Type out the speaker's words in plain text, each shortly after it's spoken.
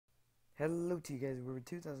Hello to you guys, we're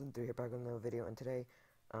 2003 here back with another video, and today,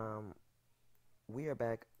 um, we are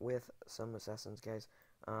back with some assassins, guys.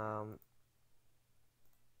 Um,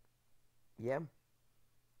 yeah,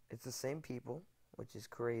 it's the same people, which is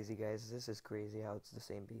crazy, guys. This is crazy how it's the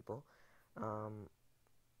same people. Um,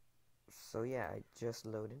 so yeah, I just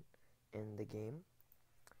loaded in the game.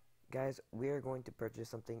 Guys, we are going to purchase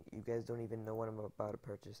something. You guys don't even know what I'm about to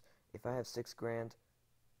purchase. If I have 6 grand,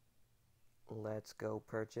 let's go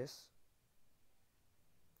purchase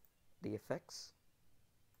the effects.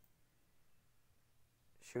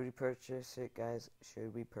 Should we purchase it, guys?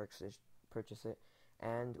 Should we purchase it?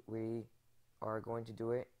 And we are going to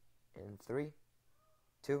do it in 3,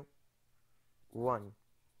 2, 1.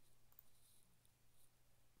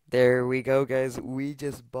 There we go, guys. We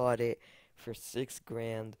just bought it for 6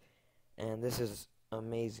 grand, and this is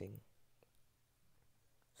amazing.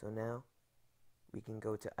 So now we can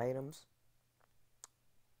go to items,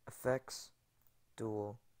 effects,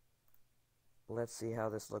 duel. Let's see how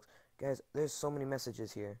this looks. Guys, there's so many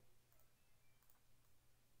messages here.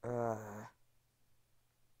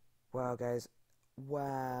 Wow, guys.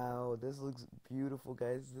 Wow, this looks beautiful,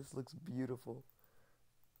 guys. This looks beautiful.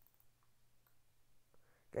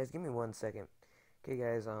 Guys, give me 1 second. Okay,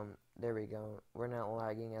 guys, there we go. We're not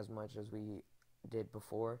lagging as much as we did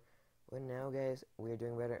before. But now, guys, we're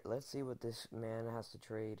doing better. Let's see what this man has to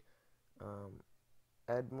trade. Um,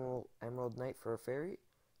 Emerald Knight for a fairy?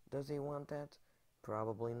 Does he want that?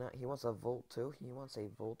 Probably not. He wants a volt, too. He wants a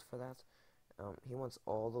volt for that. He wants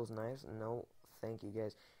all those knives. No, thank you,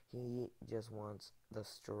 guys. He just wants the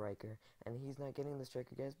striker. And he's not getting the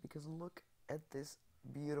striker, guys, because look at this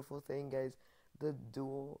beautiful thing, guys. The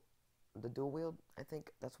dual wield, I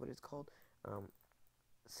think that's what it's called.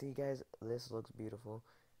 See, guys, this looks beautiful.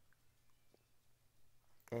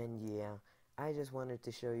 And yeah, I just wanted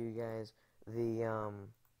to show you guys the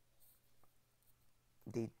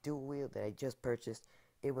dual wield that I just purchased.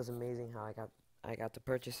 It was amazing how I got to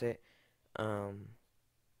purchase it. Um,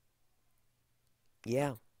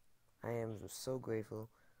 yeah, I am so grateful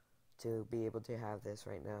to be able to have this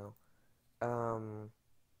right now. Um,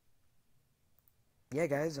 yeah,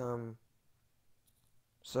 guys.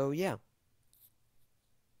 So yeah.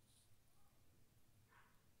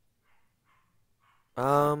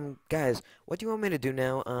 Guys, what do you want me to do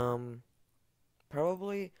now?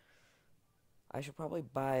 Probably I should probably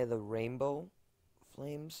buy the rainbow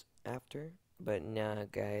flames after, but nah,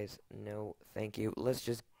 guys, no, thank you. Let's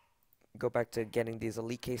just go back to getting these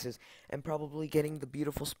elite cases and probably getting the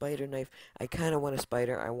beautiful spider knife. I kind of want a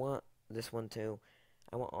spider. I want this one too.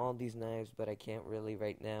 I want all these knives, but I can't really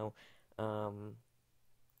right now. Um,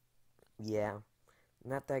 yeah,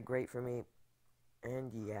 not that great for me.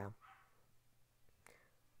 And yeah.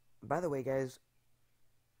 By the way, guys,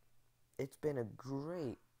 it's been a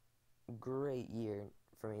great year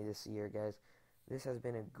for me this year, guys. This has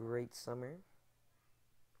been a great summer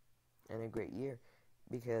and a great year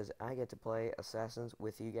because I get to play Assassins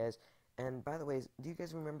with you guys. And by the way, do you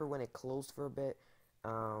guys remember when it closed for a bit?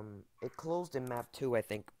 It closed in map 2, I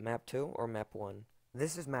think. Map 2 or map 1?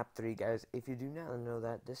 This is map 3, guys. If you do not know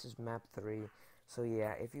that, this is map 3. So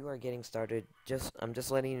yeah, if you are getting started, I'm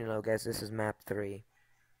just letting you know, guys, this is map 3.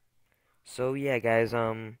 So yeah, guys,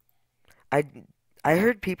 I I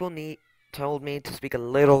heard people told me to speak a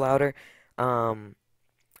little louder. Um,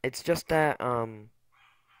 it's just that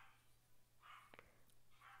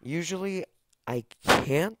usually I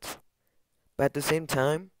can't, but at the same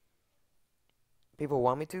time people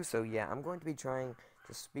want me to. So yeah, I'm going to be trying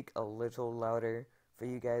to speak a little louder for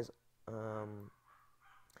you guys. Um,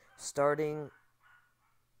 starting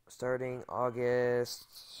starting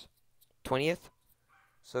August 20th.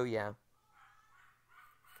 So yeah,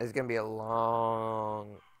 it's gonna be a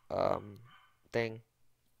long thing.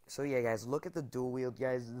 So yeah, guys, look at the dual wield,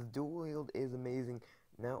 guys. The dual wield is amazing.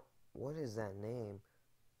 Now, what is that name?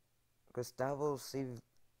 Gustavo Siv.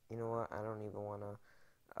 You know what? I don't even want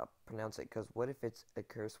to pronounce it because what if it's a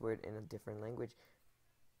curse word in a different language?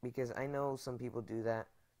 Because I know some people do that.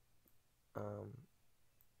 Um,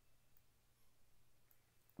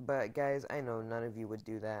 but guys, I know none of you would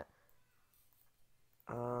do that.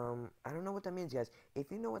 I don't know what that means, guys.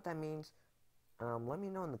 If you know what that means, let me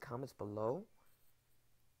know in the comments below.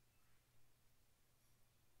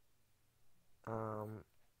 Um,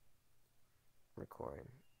 record.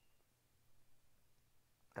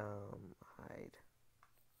 Hide.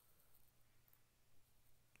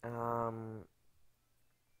 Um,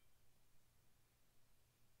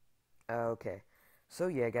 okay. So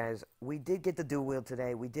yeah, guys, we did get the dual wheel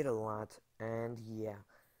today. We did a lot, and yeah.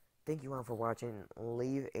 Thank you all for watching.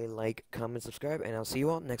 Leave a like, comment, subscribe, and I'll see you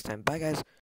all next time. Bye, guys.